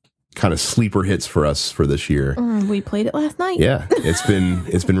the kind of sleeper hits for us for this year. We played it last night. Yeah, it's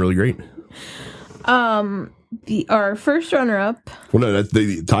been really great. Our first runner-up. Well, no, that's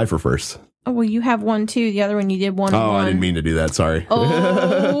the tie for first. Oh, well, you have one too. The other one you did one. Oh, I didn't mean to do that. Sorry.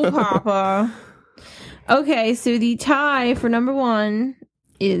 Oh, Papa. Okay, so the tie for number 1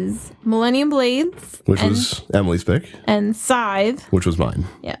 is Millennium Blades, Which was Emily's pick, and Scythe, which was mine.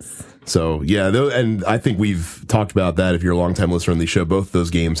 Yes. So yeah, and I think we've talked about that. If you're a longtime listener on the show, both those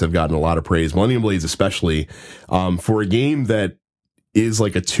games have gotten a lot of praise. Millennium Blades, especially, for a game that is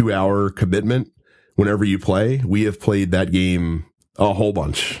like a 2-hour commitment. Whenever you play, we have played that game a whole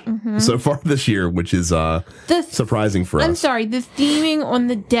bunch so far this year, which is surprising for us. I'm sorry, the theming on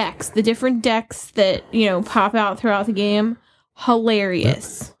the decks, the different decks that pop out throughout the game,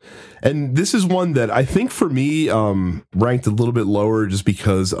 hilarious. And this is one that I think for me ranked a little bit lower just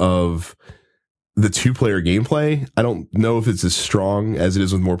because of the 2-player gameplay. I don't know if it's as strong as it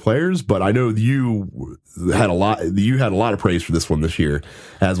is with more players, but I know you had a lot of praise for this one this year,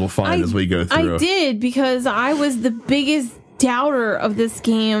 as we'll find as we go through. I did, because I was the biggest doubter of this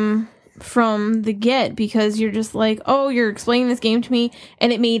game from the get, because you're just like, oh, you're explaining this game to me,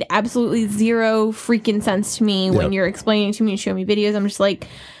 and it made absolutely zero freaking sense to me when you're explaining it to me and showing me videos. I'm just like,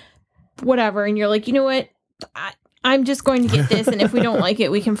 whatever. And you're like, you know what? I'm just going to get this, and if we don't like it,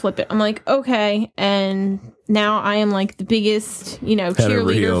 we can flip it. I'm like, okay. And now I am like the biggest,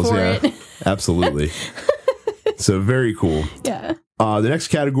 cheerleader for it. Absolutely. So very cool. Yeah. The next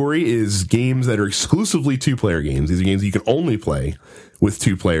category is games that are exclusively 2-player games. These are games that you can only play with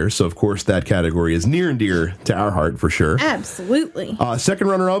 2 players. So, of course, that category is near and dear to our heart for sure. Absolutely. Second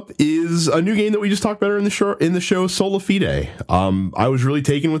runner-up is a new game that we just talked about in the show, Sola Fide. I was really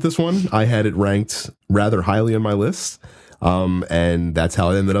taken with this one. I had it ranked rather highly on my list. And that's how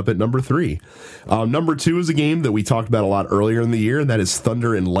it ended up at number 3. Number 2 is a game that we talked about a lot earlier in the year, and that is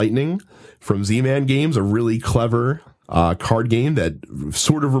Thunder and Lightning from Z-Man Games, a really clever card game that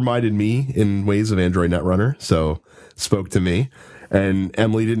sort of reminded me in ways of Android Netrunner, so spoke to me. And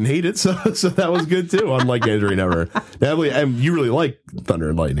Emily didn't hate it, so that was good too, unlike Android Netrunner. Emily, you really like Thunder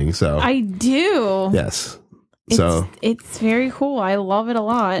and Lightning, so. I do. Yes. It's very cool. I love it a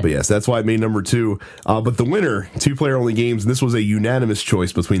lot. But yes, that's why it made number 2. But the winner, 2-player only games, and this was a unanimous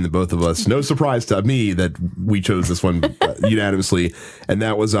choice between the both of us. No surprise to me that we chose this one unanimously, and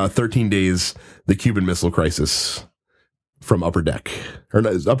that was 13 Days, The Cuban Missile Crisis from Upper Deck. Or no,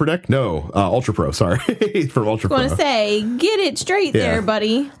 is Upper Deck? No, Ultra Pro, sorry. From Ultra Pro. I want to say, get it straight there,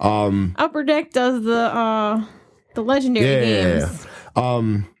 buddy. Upper Deck does the legendary games.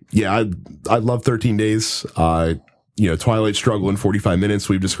 Yeah, I love 13 Days. Twilight Struggle in 45 minutes,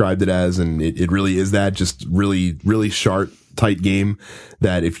 we've described it as, and it really is that, just really, really sharp, tight game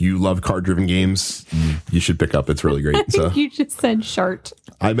that if you love card-driven games, you should pick up. It's really great. So you just said shart.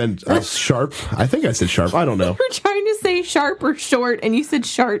 I meant sharp. I think I said sharp. I don't know. You were trying to say sharp or short, and you said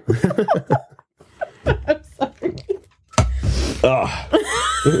shart. I'm sorry.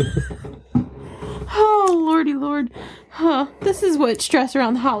 Oh, lordy lord. Huh. This is what stress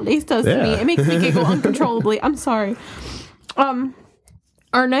around the holidays does to me. It makes me giggle uncontrollably. I'm sorry.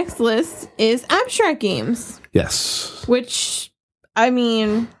 Our next list is abstract games. Yes. Which, I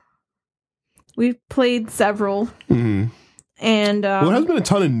mean, we've played several. Mm-hmm. And there hasn't been a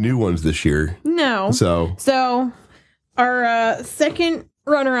ton of new ones this year. No. So our second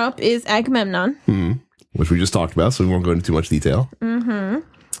runner-up is Agamemnon. Mm-hmm. Which we just talked about, so we won't go into too much detail. Mm-hmm.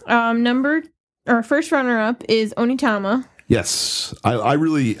 Our first runner-up is Onitama. Yes. I'm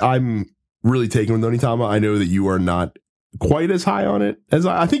really taken with Onitama. I know that you are not quite as high on it as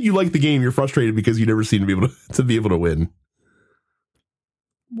I think you like the game. You're frustrated because you never seem to be able to win.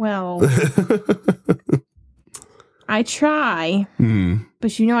 Well, I try,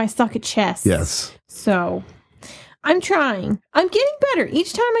 but I suck at chess. Yes. So I'm trying. I'm getting better.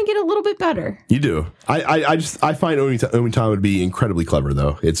 Each time I get a little bit better. You do. I find Onitama to be incredibly clever,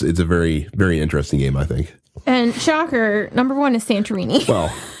 though. It's a very, very interesting game, I think. And shocker, number 1 is Santorini.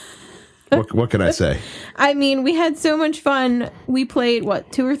 Well, what can I say? I mean, we had so much fun. We played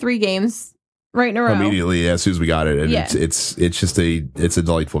 2 or 3 games right in a row. Immediately, as soon as we got it, and it's just a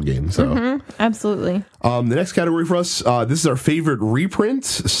delightful game. So absolutely. The next category for us, this is our favorite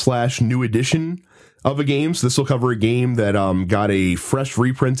reprint / new edition of a game. So this will cover a game that got a fresh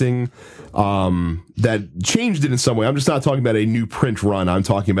reprinting that changed it in some way. I'm just not talking about a new print run. I'm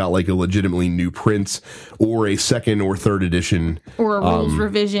talking about like a legitimately new print or a second or third edition. Or a rules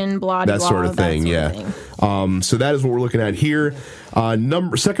revision, blah, blah, that sort of thing, so that is what we're looking at here.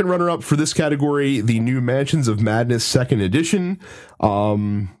 Second runner-up for this category, the new Mansions of Madness second edition.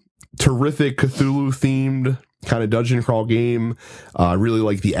 Terrific Cthulhu-themed kind of dungeon crawl game. Really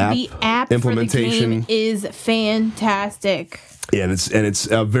like the app. The app implementation for the game is fantastic. Yeah, and it's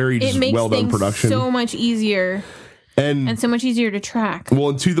a very well done production. So much easier. And so much easier to track. Well,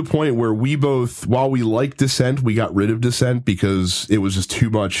 and to the point where we both, while we like Descent, we got rid of Descent because it was just too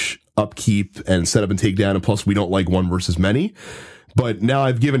much upkeep and setup and takedown, and plus we don't like one versus many. But now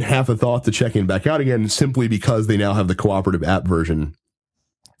I've given half a thought to checking back out again simply because they now have the cooperative app version,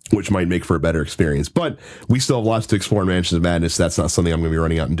 which might make for a better experience. But we still have lots to explore in Mansions of Madness. That's not something I'm going to be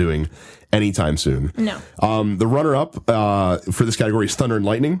running out and doing anytime soon. No. The runner-up for this category is Thunder and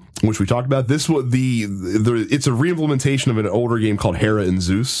Lightning, which we talked about. This was it's a re-implementation of an older game called Hera and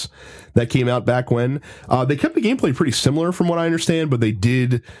Zeus that came out back when. They kept the gameplay pretty similar from what I understand, but they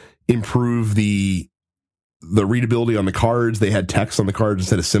did improve the readability on the cards. They had text on the cards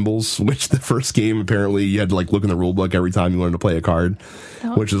instead of symbols, which the first game apparently you had to like look in the rule book every time you wanted to play a card,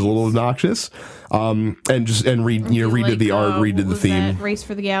 which is a little obnoxious. Redid the art, redid the theme. Race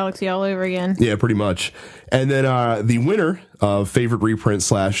for the Galaxy all over again. Yeah, pretty much. And then the winner of favorite reprint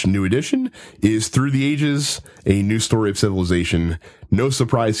 / new edition is Through the Ages, a new story of civilization. No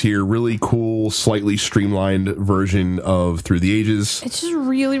surprise here. Really cool, slightly streamlined version of Through the Ages. It's just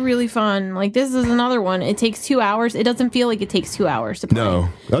really, really fun. Like, this is another one. It takes 2 hours. It doesn't feel like it takes 2 hours to play. No,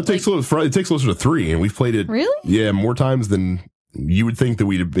 it takes closer to 3, and we've played it. Really? Yeah, more times than you would think that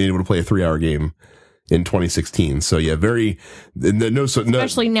we'd have been able to play a 3-hour game in 2016. So yeah,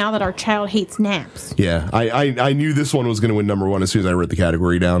 especially now that our child hates naps. Yeah, I knew this one was going to win number one as soon as I wrote the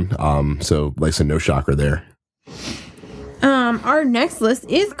category down. So like I said, no shocker there. Our next list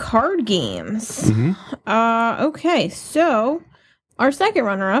is card games. Mm-hmm. Okay, so our second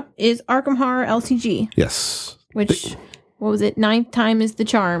runner-up is Arkham Horror LCG. Yes. Which, what was it? 9th time is the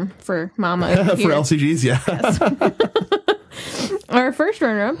charm for Mama over here. For LCGs, yeah. Yes. Our first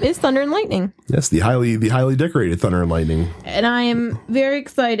runner-up is Thunder and Lightning. Yes, the highly decorated Thunder and Lightning. And I am very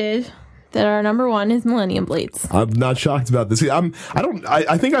excited that our number one is Millennium Blades. I'm not shocked about this.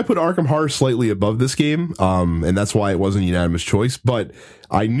 I think I put Arkham Horror slightly above this game, and that's why it wasn't a unanimous choice. But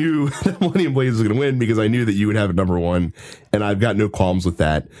I knew that Millennium Blades was going to win because I knew that you would have it number one, and I've got no qualms with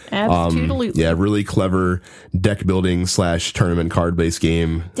that. Absolutely. Yeah, really clever deck building / tournament card based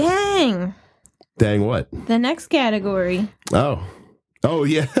game. Dang What? The next category. Oh,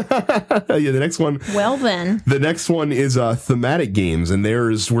 yeah. Yeah, the next one. Well, then. The next one is thematic games, and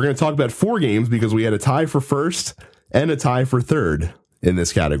we're going to talk about 4 games because we had a tie for first and a tie for third in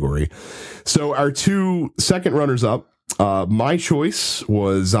this category. So our 2 second runners-up, my choice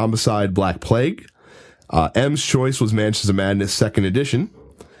was Zombicide Black Plague. M's choice was Mansions of Madness second edition.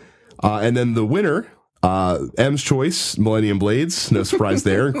 And then the winner, M's choice, Millennium Blades, no surprise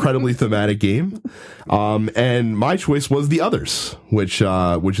there, incredibly thematic game. And my choice was The Others, which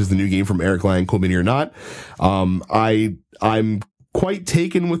is the new game from Eric Lang, Cool Mini or Not. I'm quite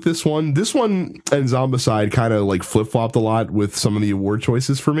taken with this one. This one and Zombicide kind of like flip-flopped a lot with some of the award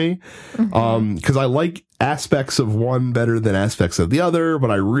choices for me. Cause I like aspects of one better than aspects of the other, but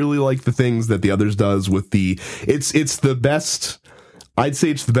I really like the things that The Others does with it's the best. I'd say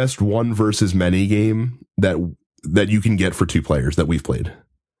it's the best one versus many game that you can get for 2 players that we've played.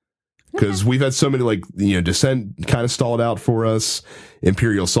 Because we've had so many, Descent kind of stalled out for us.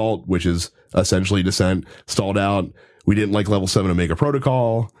 Imperial Assault, which is essentially Descent, stalled out. We didn't like Level 7 Omega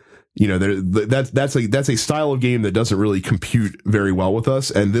Protocol. That's a style of game that doesn't really compute very well with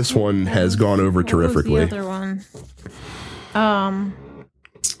us, and this one has gone over terrifically. What was the other one?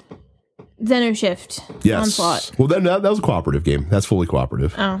 Xenoshift. Yes. Onslaught. Well, then that was a cooperative game. That's fully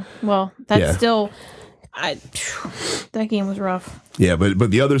cooperative. Oh, well, that's still. That game was rough. Yeah, but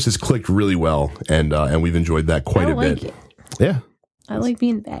The Others has clicked really well, and we've enjoyed that quite a bit. It. Yeah. I like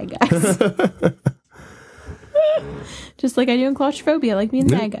being the bad guys. Just like I do in Claustrophobia, I like being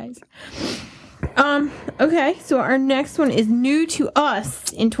the bad guys. Okay, so our next one is new to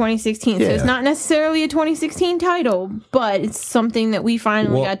us in 2016. So it's not necessarily a 2016 title, but it's something that we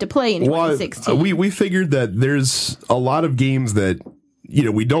finally got to play in 2016. We figured that there's a lot of games that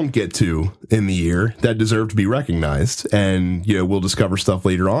we don't get to in the year that deserve to be recognized, and we'll discover stuff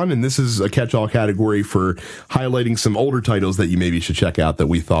later on. And this is a catch-all category for highlighting some older titles that you maybe should check out that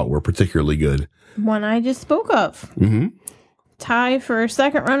we thought were particularly good. One I just spoke of. Mm-hmm. tie for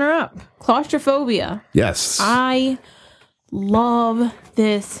second runner-up, Claustrophobia. Yes. I love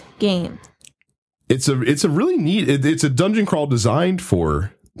this game. It's a really neat, it's a dungeon crawl designed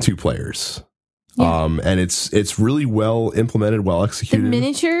for 2 players. Yeah. And it's really well implemented, well The executed.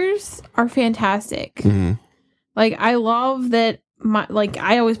 miniatures are fantastic. Mhm. Like, I love that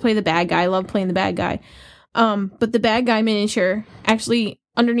I always play the bad guy. I love playing the bad guy. But the bad guy miniature actually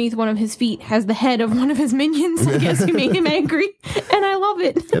underneath one of his feet has the head of one of his minions. I guess he made him angry, and I love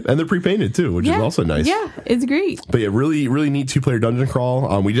it. Yep, and they're pre-painted too, which is also nice. Yeah, it's great. But yeah, really, really neat 2-player dungeon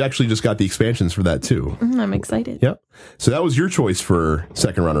crawl. We actually just got the expansions for that too. I'm excited. Yep. So that was your choice for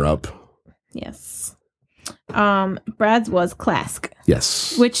second runner-up. Yes. Brad's was Clask,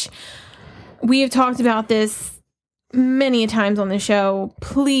 Yes. which we have talked about this many a times on the show.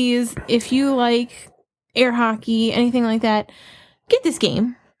 Please, if you like air hockey, anything like that, get this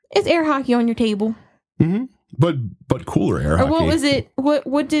game. It's air hockey on your table. Mm-hmm. But cooler air hockey. Or what was it?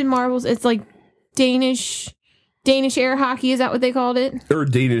 What did Marbles? It's like Danish air hockey. Is that what they called it? Or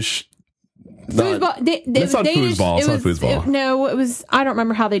Danish. Foosball. It's not foosball. It's not foosball. No, it was. I don't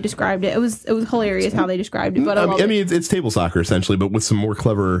remember how they described it. It was hilarious how they described it. But I mean, it's table soccer essentially, but with some more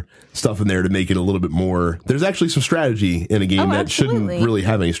clever stuff in there to make it a little bit more. There's actually some strategy in a game that shouldn't really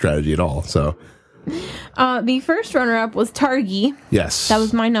have any strategy at all. So, the first runner-up was Targi. Yes, that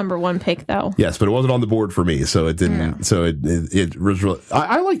was my number 1 pick, though. Yes, but it wasn't on the board for me, so it didn't. No. So it was really.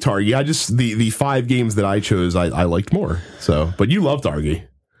 I like Targi. I just the 5 games that I chose, I liked more. So, but you love Targi.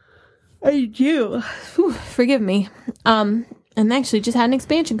 I do. Whew, forgive me. And actually just had an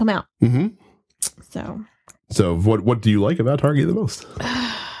expansion come out. Mm-hmm. So what do you like about Targi the most?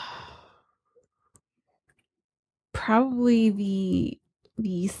 Probably the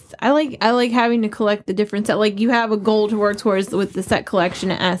I like having to collect the different set. Like, you have a goal to work towards with the set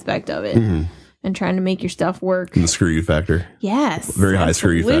collection aspect of it, and trying to make your stuff work. And the screw you factor. Yes, very high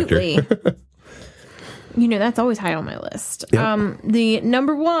screw you factor. You know, that's always high on my list. Yep. The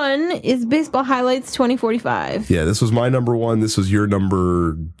number 1 is Baseball Highlights 2045. Yeah, this was my number 1. This was your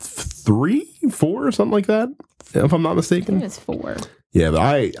number 3, 4, or something like that, if I'm not mistaken. I think it's 4. Yeah, but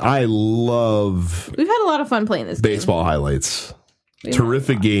I love. We've had a lot of fun playing this Baseball game. Highlights.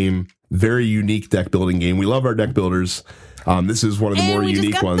 Terrific game. Very unique deck building game. We love our deck builders. This is one of the more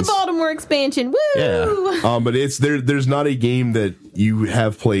unique ones. We just got the Baltimore expansion. Woo! Yeah. But it's there's not a game that you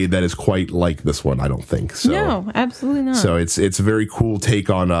have played that is quite like this one, I don't think. So, no, absolutely not. So it's a very cool take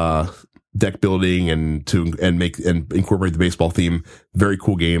on deck building and incorporate the baseball theme. Very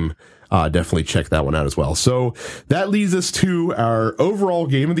cool game. Definitely check that one out as well. So that leads us to our overall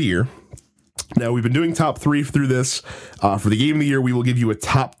game of the year. Now, we've been doing top 3 through this. For the game of the year, we will give you a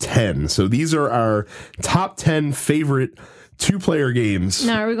top 10. So these are our top 10 favorite 2-player games.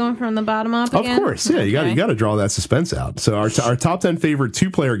 Now, are we going from the bottom up again? Of course, yeah. You got to draw that suspense out. So our top 10 favorite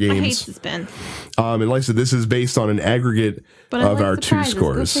 2-player games. I hate suspense. And like I said, this is based on an aggregate of our 2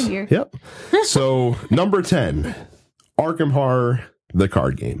 scores. Yep. So number 10, Arkham Horror, the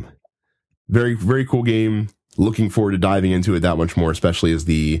card game. Very, very cool game. Looking forward to diving into it that much more, especially as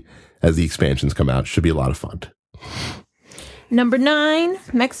the expansions come out. Should be a lot of fun. Number 9,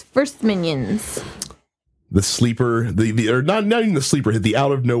 Mechs vs. Minions. The sleeper, or not even the sleeper hit, the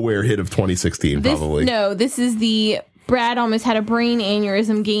out of nowhere hit of 2016, probably. No, this is the Brad almost had a brain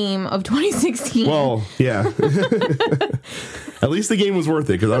aneurysm game of 2016. Well, yeah. At least the game was worth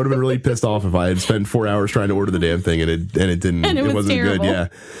it, because I would have been really pissed off if I had spent 4 hours trying to order the damn thing and it didn't. And it wasn't terrible. Good.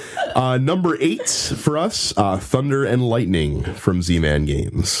 Yeah. Number 8 for us, Thunder and Lightning from Z-Man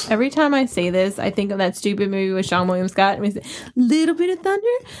Games. Every time I say this, I think of that stupid movie with Sean William Scott, and we say, little bit of thunder,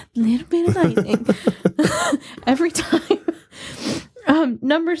 little bit of lightning. Every time.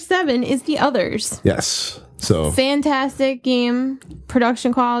 Number 7 is The Others. Yes. So fantastic game,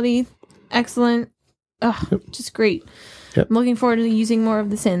 production quality, excellent. Just great. Yep. I'm looking forward to using more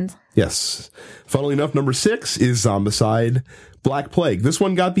of the sins. Yes. Funnily enough, number 6 is Zombicide Black Plague. This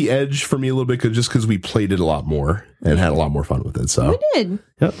one got the edge for me a little bit just because we played it a lot more and had a lot more fun with it. So we did.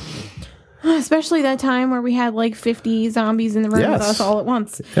 Yep. Especially that time where we had like 50 zombies in the room with us all at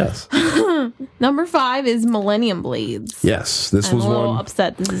once. Yes. Number 5 is Millennium Blades. Yes, this was one. I'm a little one.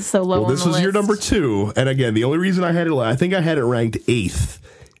 Upset this is so low. Well, this on the was list. your number 2, and again, the only reason I had it, I think I had it ranked 8th.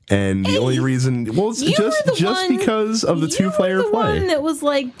 And the only reason, well, it's just because of the 2-player play. One that was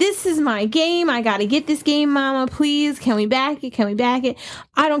like, this is my game. I got to get this game, Mama. Please, can we back it? Can we back it?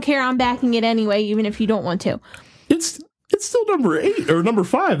 I don't care. I'm backing it anyway, even if you don't want to. It's still number 8 or number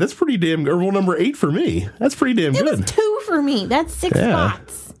 5. That's pretty damn good. Well, number 8 for me. That's pretty damn good. It was 2 for me. That's 6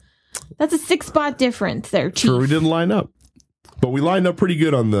 spots. That's a 6-spot difference there, Chief. Sure, we didn't line up. But we lined up pretty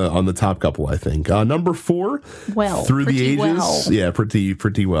good on the top couple, I think. Number 4, Through the Ages. Well. Yeah,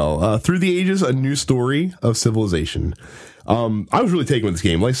 pretty well. Through the Ages, A New Story of Civilization. I was really taken with this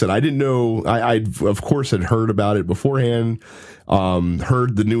game. Like I said, I didn't know. I of course had heard about it beforehand.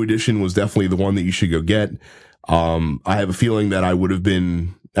 Heard the new edition was definitely the one that you should go get. I have a feeling that I would have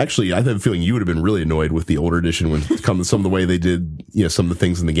been. Actually, I have a feeling you would have been really annoyed with the older edition when it comes to some of the way they did, some of the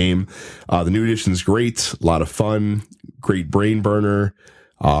things in the game. The new edition is great, a lot of fun, great brain burner,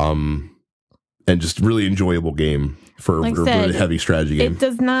 and just really enjoyable game for a really heavy strategy game. It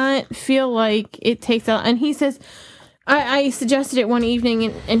does not feel like it takes out. And he says, I suggested it one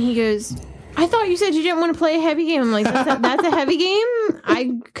evening, and he goes, I thought you said you didn't want to play a heavy game. I'm like, that's a heavy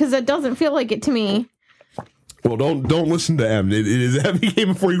game? Because it doesn't feel like it to me. Well, don't listen to M. It is a heavy game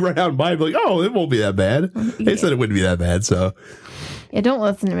before you run out and buy it. Like, oh, it won't be that bad. They said it wouldn't be that bad, so. Yeah, don't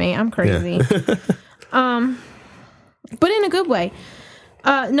listen to me. I'm crazy. Yeah. But in a good way.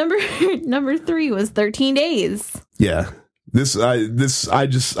 Number 3 was 13 Days. Yeah. I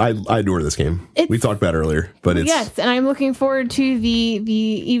adore this game. We talked about it earlier, but it's. Yes, and I'm looking forward to the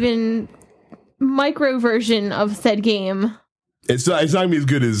even micro version of said game. It's not going to be as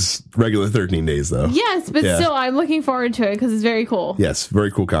good as regular 13 Days, though. Yes, but still, I'm looking forward to it because it's very cool. Yes,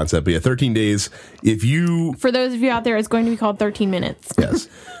 very cool concept. But yeah, 13 Days, for those of you out there, it's going to be called 13 Minutes. Yes.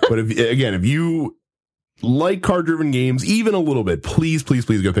 But if you like card-driven games, even a little bit, please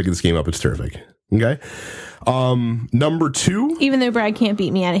go pick this game up. It's terrific. Okay? Number 2. Even though Brad can't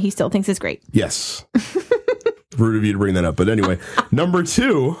beat me at it, he still thinks it's great. Yes. Rude of you to bring that up. But anyway, number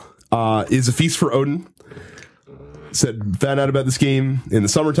 2 is A Feast for Odin. Found out about this game in the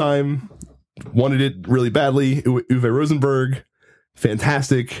summertime, wanted it really badly. Uwe Rosenberg,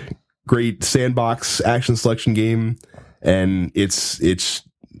 fantastic, great sandbox action selection game, and it's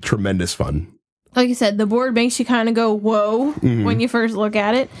tremendous fun. Like I said, the board makes you kind of go, whoa, when you first look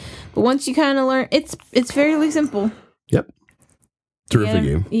at it. But once you kind of learn, it's fairly simple. Yep. Terrific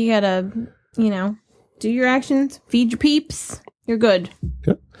game. You gotta, do your actions, feed your peeps, you're good.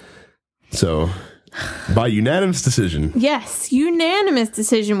 Yep. So... by unanimous decision. Yes, unanimous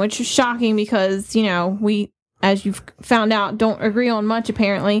decision, which is shocking because, we, as you've found out, don't agree on much,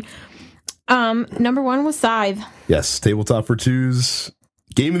 apparently. Number 1 was Scythe. Yes, Tabletop for Two's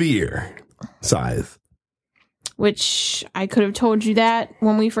Game of the Year, Scythe. Which I could have told you that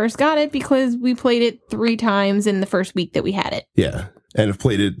when we first got it because we played it 3 times in the first week that we had it. Yeah. And have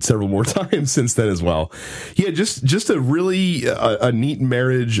played it several more times since then as well. Yeah, just a really a neat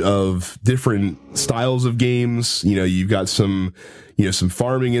marriage of different styles of games. You've got some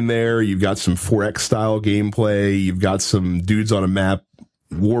farming in there. You've got some 4X style gameplay. You've got some dudes on a map,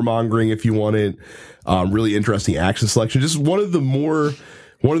 warmongering if you want it. Really interesting action selection. Just one of the more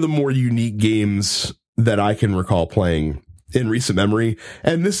unique games that I can recall playing in recent memory.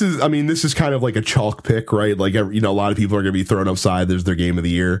 And this is kind of like a chalk pick, right? Like, a lot of people are going to be throwing up Scythe as their game of the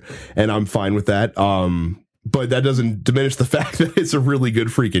year, and I'm fine with that. But that doesn't diminish the fact that it's a really good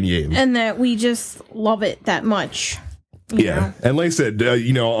freaking game. And that we just love it that much. You know? And like I said,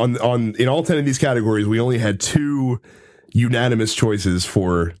 in all 10 of these categories, we only had 2 unanimous choices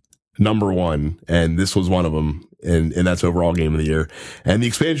for number 1, and this was one of them. And that's overall game of the year. And the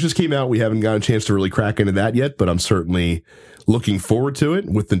expansion just came out. We haven't got a chance to really crack into that yet, but I'm certainly looking forward to it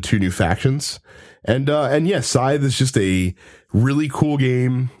with the 2 new factions. And yes, Scythe is just a really cool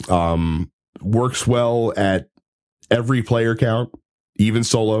game. Works well at every player count, even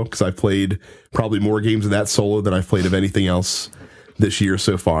solo, because I've played probably more games of that solo than I've played of anything else this year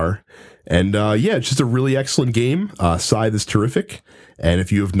so far. And it's just a really excellent game. Scythe is terrific. And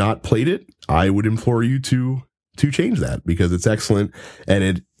if you have not played it, I would implore you to change that because it's excellent and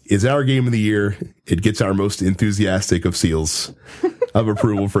it is our game of the year. It gets our most enthusiastic of seals of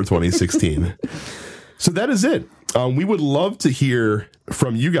approval for 2016. So that is it. We would love to hear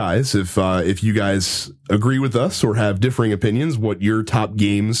from you guys if you guys agree with us or have differing opinions, what your top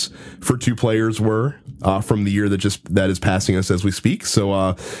games for 2 players were from the year that is passing us as we speak.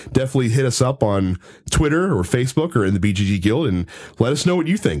 So definitely hit us up on Twitter or Facebook or in the BGG Guild and let us know what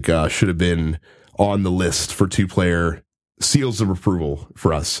you think should have been on the list for 2-player seals of approval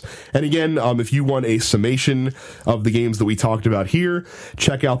for us. And again, if you want a summation of the games that we talked about here,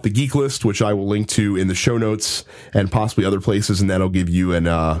 check out the Geek List, which I will link to in the show notes and possibly other places, and that'll give you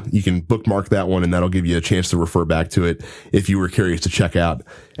you can bookmark that one, and that'll give you a chance to refer back to it if you were curious to check out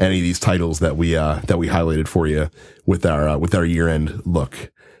any of these titles that we highlighted for you with our year-end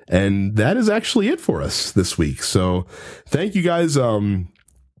look. And that is actually it for us this week. So thank you guys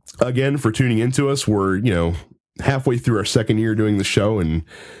again for tuning into us. We're halfway through our second year doing the show, and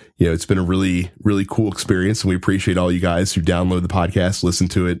it's been a really, really cool experience, and we appreciate all you guys who download the podcast, listen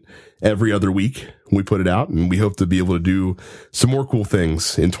to it every other week when we put it out, and we hope to be able to do some more cool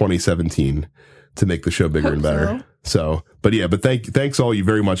things in 2017 to make the show bigger and better. So, but thanks all you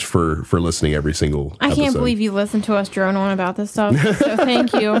very much for listening every single episode. I can't believe you listen to us drone on about this stuff. So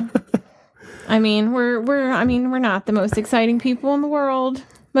thank you. I mean, we're not the most exciting people in the world.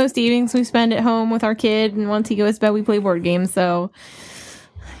 Most evenings we spend at home with our kid, and once he goes to bed, we play board games. So,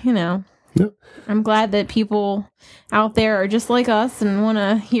 Yep. I'm glad that people out there are just like us and want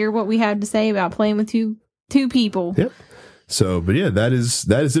to hear what we have to say about playing with two people. Yep. So, but yeah, that is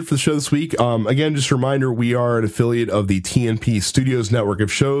it for the show this week. Again, just a reminder, we are an affiliate of the TNP Studios network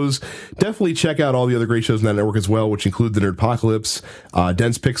of shows. Definitely check out all the other great shows in that network as well, which include the Nerdpocalypse,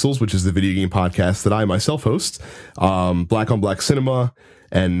 Dense Pixels, which is the video game podcast that I myself host, Black on Black Cinema,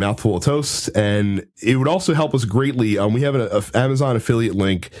 and Mouthful of Toast. And it would also help us greatly. We have an Amazon affiliate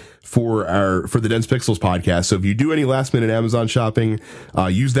link for the Dense Pixels podcast. So if you do any last minute Amazon shopping,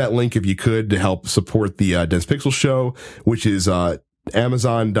 use that link if you could to help support the Dense Pixels show, which is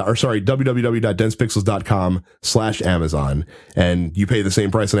www.densepixels.com/Amazon. And you pay the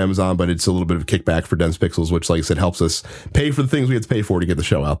same price on Amazon, but it's a little bit of a kickback for Dense Pixels, which, like I said, helps us pay for the things we have to pay for to get the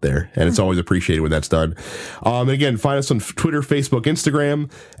show out there. And it's always appreciated when that's done. And again, find us on Twitter, Facebook,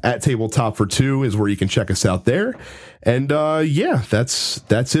 Instagram at Tabletop for Two is where you can check us out there. And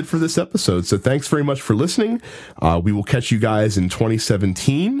that's it for this episode. So thanks very much for listening. We will catch you guys in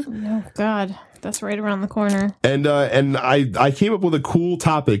 2017. Oh God, that's right around the corner. And I came up with a cool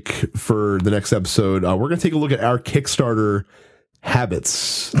topic for the next episode. We're gonna take a look at our Kickstarter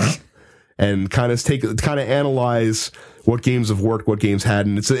habits and kind of analyze what games have worked, what games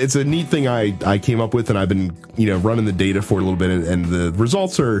hadn't. It's a neat thing I came up with, and I've been running the data for a little bit, and the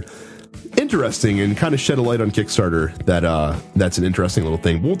results are interesting and kind of shed a light on Kickstarter. That's an interesting little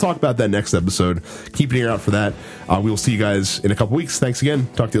thing. We'll talk about that next episode. Keep an ear out for that. We will see you guys in a couple weeks. Thanks again.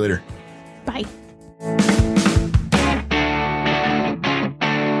 Talk to you later.